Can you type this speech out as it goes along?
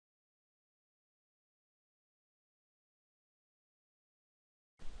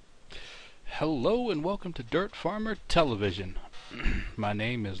Hello and welcome to Dirt Farmer Television. My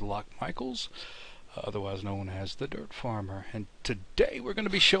name is Locke Michaels, otherwise known as the Dirt Farmer, and today we're going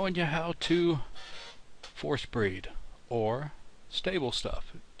to be showing you how to force breed or stable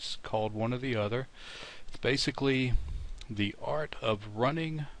stuff. It's called one or the other. It's basically the art of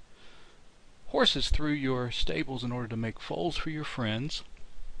running horses through your stables in order to make foals for your friends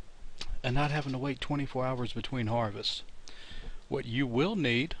and not having to wait 24 hours between harvests. What you will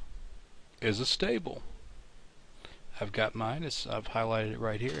need is a stable. I've got mine. I've highlighted it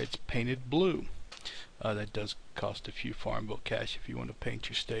right here. It's painted blue. That does cost a few Farmville cash if you want to paint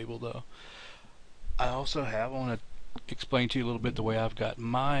your stable, though. I want to explain to you a little bit the way I've got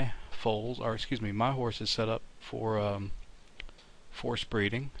my foals, or excuse me, my horses set up for force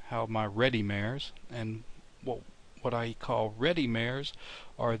breeding. How my ready mares, and what I call ready mares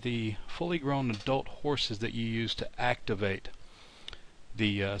are the fully grown adult horses that you use to activate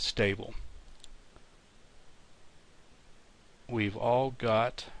the stable. We've all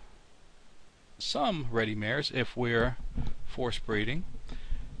got some ready mares if we're force breeding,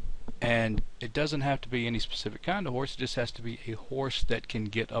 and it doesn't have to be any specific kind of horse. It just has to be a horse that can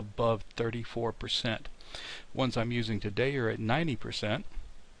get above 34%. Ones I'm using today are at 90%,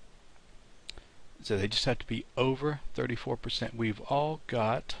 so they just have to be over 34%. We've all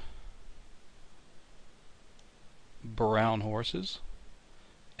got brown horses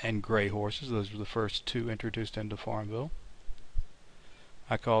and gray horses. Those were the first two introduced into Farmville.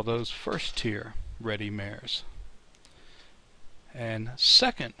 I call those first tier ready mares. And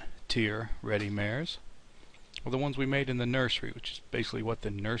second tier ready mares are the ones we made in the nursery, which is basically what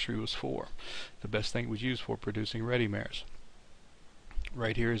the nursery was for. The best thing it was used for producing ready mares.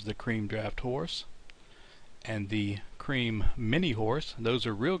 Right here is the cream draft horse and the cream mini horse. Those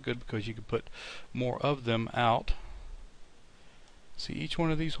are real good because you can put more of them out. See, each one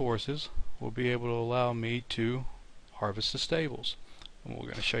of these horses will be able to allow me to harvest the stables. And we're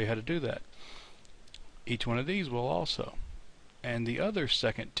going to show you how to do that. Each one of these will also. And the other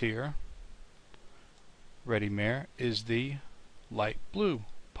second tier ready mare is the light blue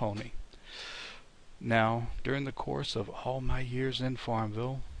pony. Now, during the course of all my years in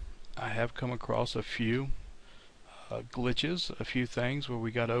Farmville, I have come across a few glitches, a few things where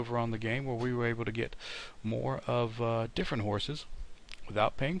we got over on the game, where we were able to get more of different horses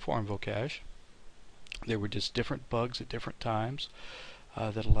without paying Farmville cash. There were just different bugs at different times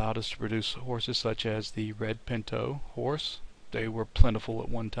that allowed us to produce horses such as the red pinto horse. They were plentiful at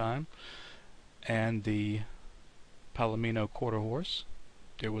one time. And the palomino quarter horse.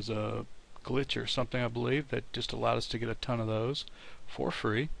 There was a glitch or something, I believe, that just allowed us to get a ton of those for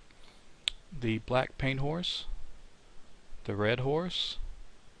free. The black paint horse, the red horse,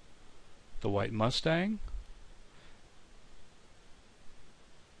 the white Mustang,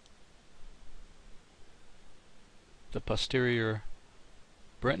 the posterior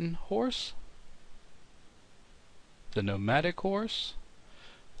Breton horse, the nomadic horse.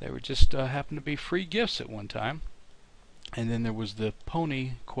 They were just happened to be free gifts at one time. And then there was the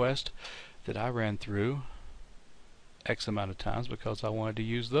pony quest that I ran through X amount of times because I wanted to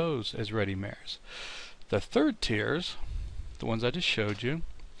use those as ready mares. The third tiers, the ones I just showed you,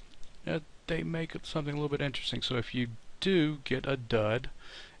 they make something a little bit interesting. So if you do get a dud,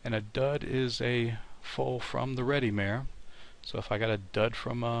 and a dud is a foal from the ready mare, so if I got a dud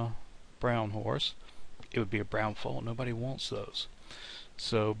from a brown horse, it would be a brown foal. Nobody wants those.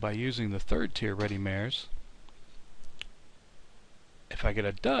 So by using the third tier ready mares, if I get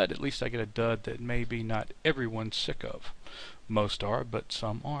a dud, at least I get a dud that maybe not everyone's sick of. Most are, but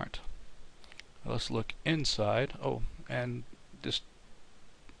some aren't. Let's look inside. Oh, and just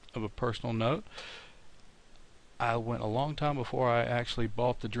of a personal note, I went a long time before I actually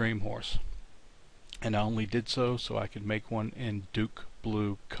bought the dream horse. And I only did so I could make one in Duke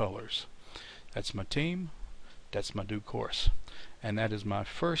blue colors. That's my team. That's my Duke horse. And that is my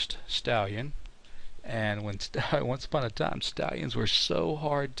first stallion. And once upon a time, stallions were so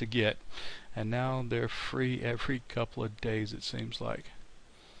hard to get, and now they're free every couple of days, it seems like.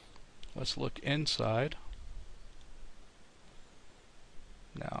 Let's look inside.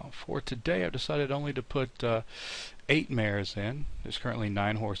 Now, for today, I've decided only to put 8 mares in. There's currently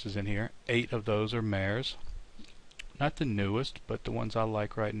 9 horses in here. 8 of those are mares. Not the newest, but the ones I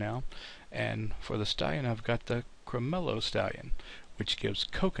like right now. And for the stallion, I've got the Cremello stallion, which gives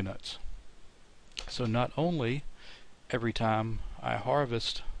coconuts. So not only every time I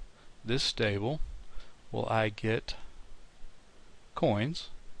harvest this stable will I get coins,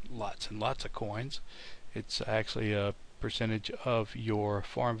 lots and lots of coins. It's actually a percentage of your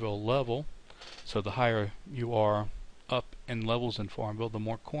Farmville level, so the higher you are up in levels in Farmville, the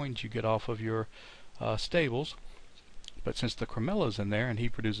more coins you get off of your stables. But since the Cremella's in there and he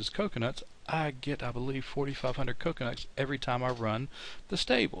produces coconuts, I get, I believe, 4,500 coconuts every time I run the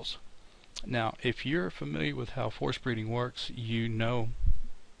stables. Now, if you're familiar with how force breeding works, you know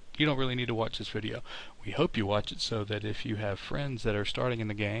you don't really need to watch this video. We hope you watch it so that if you have friends that are starting in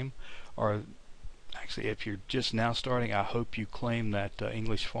the game, or actually if you're just now starting, I hope you claim that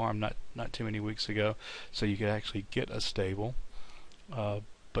English farm not too many weeks ago, so you could actually get a stable.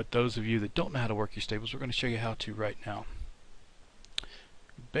 But those of you that don't know how to work your stables, we're going to show you how to right now.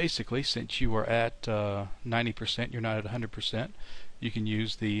 Basically, since you are at 90%, you're not at 100%, you can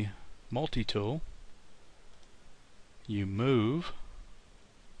use the multi-tool. You move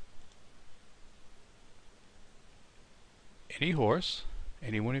any horse,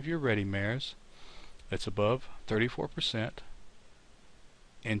 any one of your ready mares that's above 34%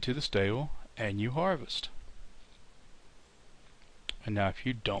 into the stable, and you harvest. And now if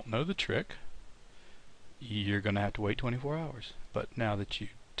you don't know the trick, you're going to have to wait 24 hours. But now that you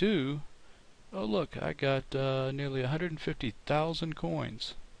do, oh look, I got nearly 150,000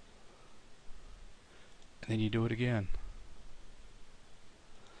 coins. And then you do it again.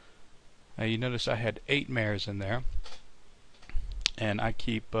 Now you notice I had 8 mares in there. And I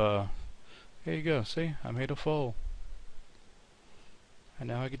keep, here you go, see, I made a foal. And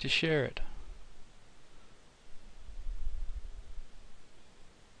now I get to share it.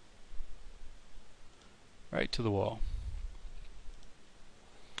 Right to the wall.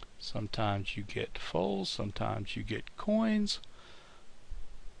 Sometimes you get foals, sometimes you get coins,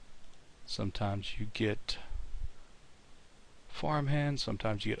 sometimes you get farmhands,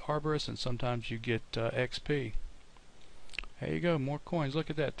 sometimes you get arborists, and sometimes you get XP. There you go, more coins. Look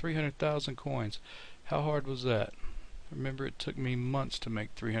at that, 300,000 coins. How hard was that? Remember, it took me months to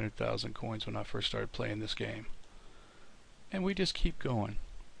make 300,000 coins when I first started playing this game. And we just keep going.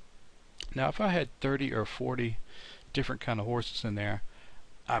 Now, if I had 30 or 40 different kind of horses in there,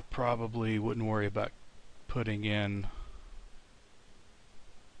 I probably wouldn't worry about putting in...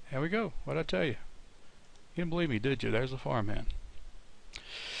 There we go, what'd I tell you? You didn't believe me, did you? There's a farmhand.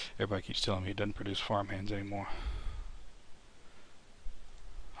 Everybody keeps telling me he doesn't produce farmhands anymore.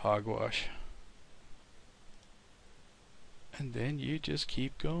 Hogwash. And then you just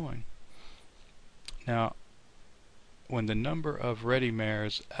keep going. Now, when the number of ready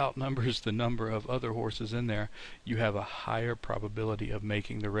mares outnumbers the number of other horses in there, you have a higher probability of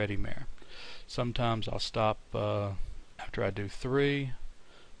making the ready mare. Sometimes I'll stop after I do 3.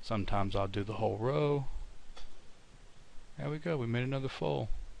 Sometimes I'll do the whole row. There we go, we made another foal.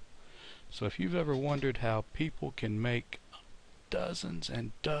 So if you've ever wondered how people can make dozens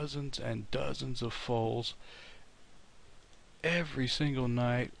and dozens and dozens of foals every single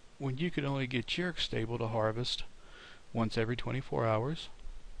night when you could only get your stable to harvest once every 24 hours,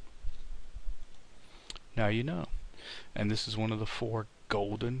 now you know. And this is one of the 4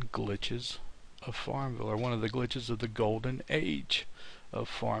 golden glitches of Farmville, or one of the glitches of the golden age of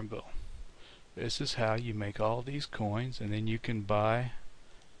Farmville. This is how you make all these coins, and then you can buy,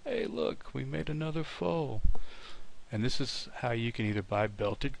 hey look, we made another foal. And this is how you can either buy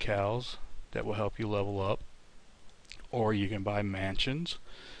belted cows that will help you level up, or you can buy mansions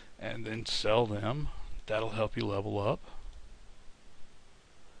and then sell them. That'll help you level up.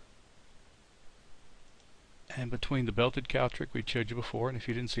 And between the belted cow trick we showed you before, and if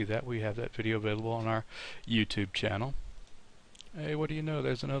you didn't see that, we have that video available on our YouTube channel. Hey, what do you know?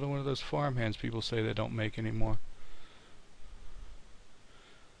 There's another one of those farmhands people say they don't make anymore.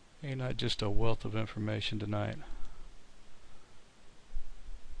 Ain't not just a wealth of information tonight.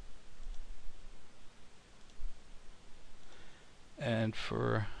 And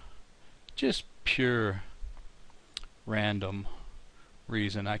for just pure random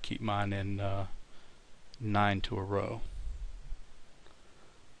reason, I keep mine in 9 to a row.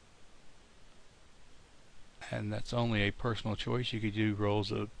 And that's only a personal choice. You could do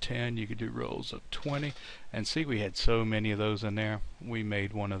rolls of 10, you could do rolls of 20. And see, we had so many of those in there, we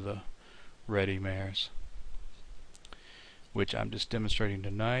made one of the ready mares, which I'm just demonstrating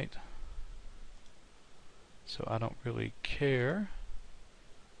tonight. So I don't really care.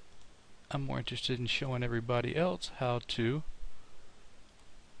 I'm more interested in showing everybody else how to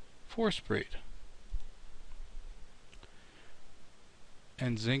force breed.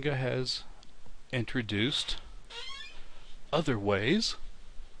 And Zynga has introduced other ways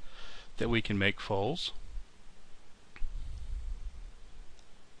that we can make foals.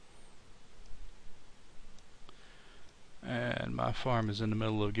 And my farm is in the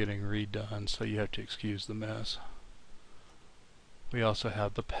middle of getting redone, so you have to excuse the mess. We also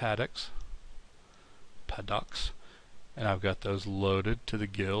have the paddocks, and I've got those loaded to the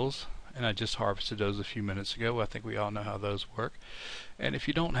gills, and I just harvested those a few minutes ago. I think we all know how those work. And if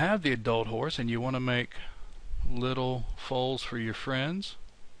you don't have the adult horse and you want to make little foals for your friends,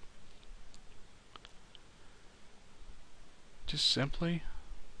 just simply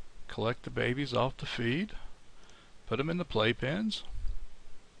collect the babies off the feed, put them in the playpens,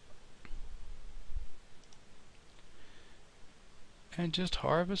 and just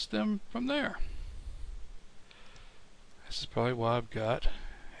harvest them from there. This is probably why I've got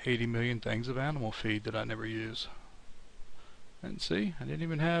 80 million things of animal feed that I never use. And see, I didn't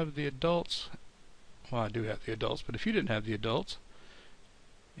even have the adults. Well, I do have the adults, but if you didn't have the adults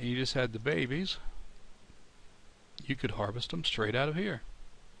and you just had the babies, you could harvest them straight out of here.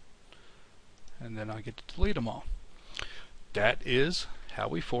 And then I get to delete them all. That is how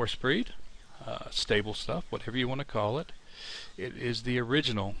we force breed. Stable stuff, whatever you want to call it. It is the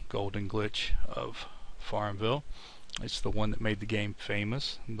original golden glitch of Farmville. It's the one that made the game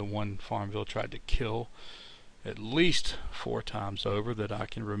famous, the one Farmville tried to kill at least 4 times over that I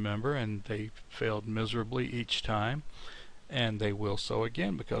can remember, and they failed miserably each time, and they will so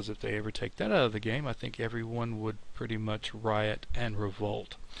again, because if they ever take that out of the game, I think everyone would pretty much riot and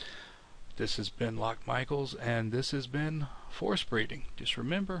revolt. This has been Lock Michaels, and this has been force breeding. Just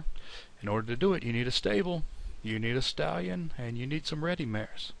remember, in order to do it, you need a stable, you need a stallion, and you need some ready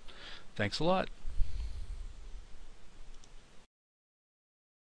mares. Thanks a lot.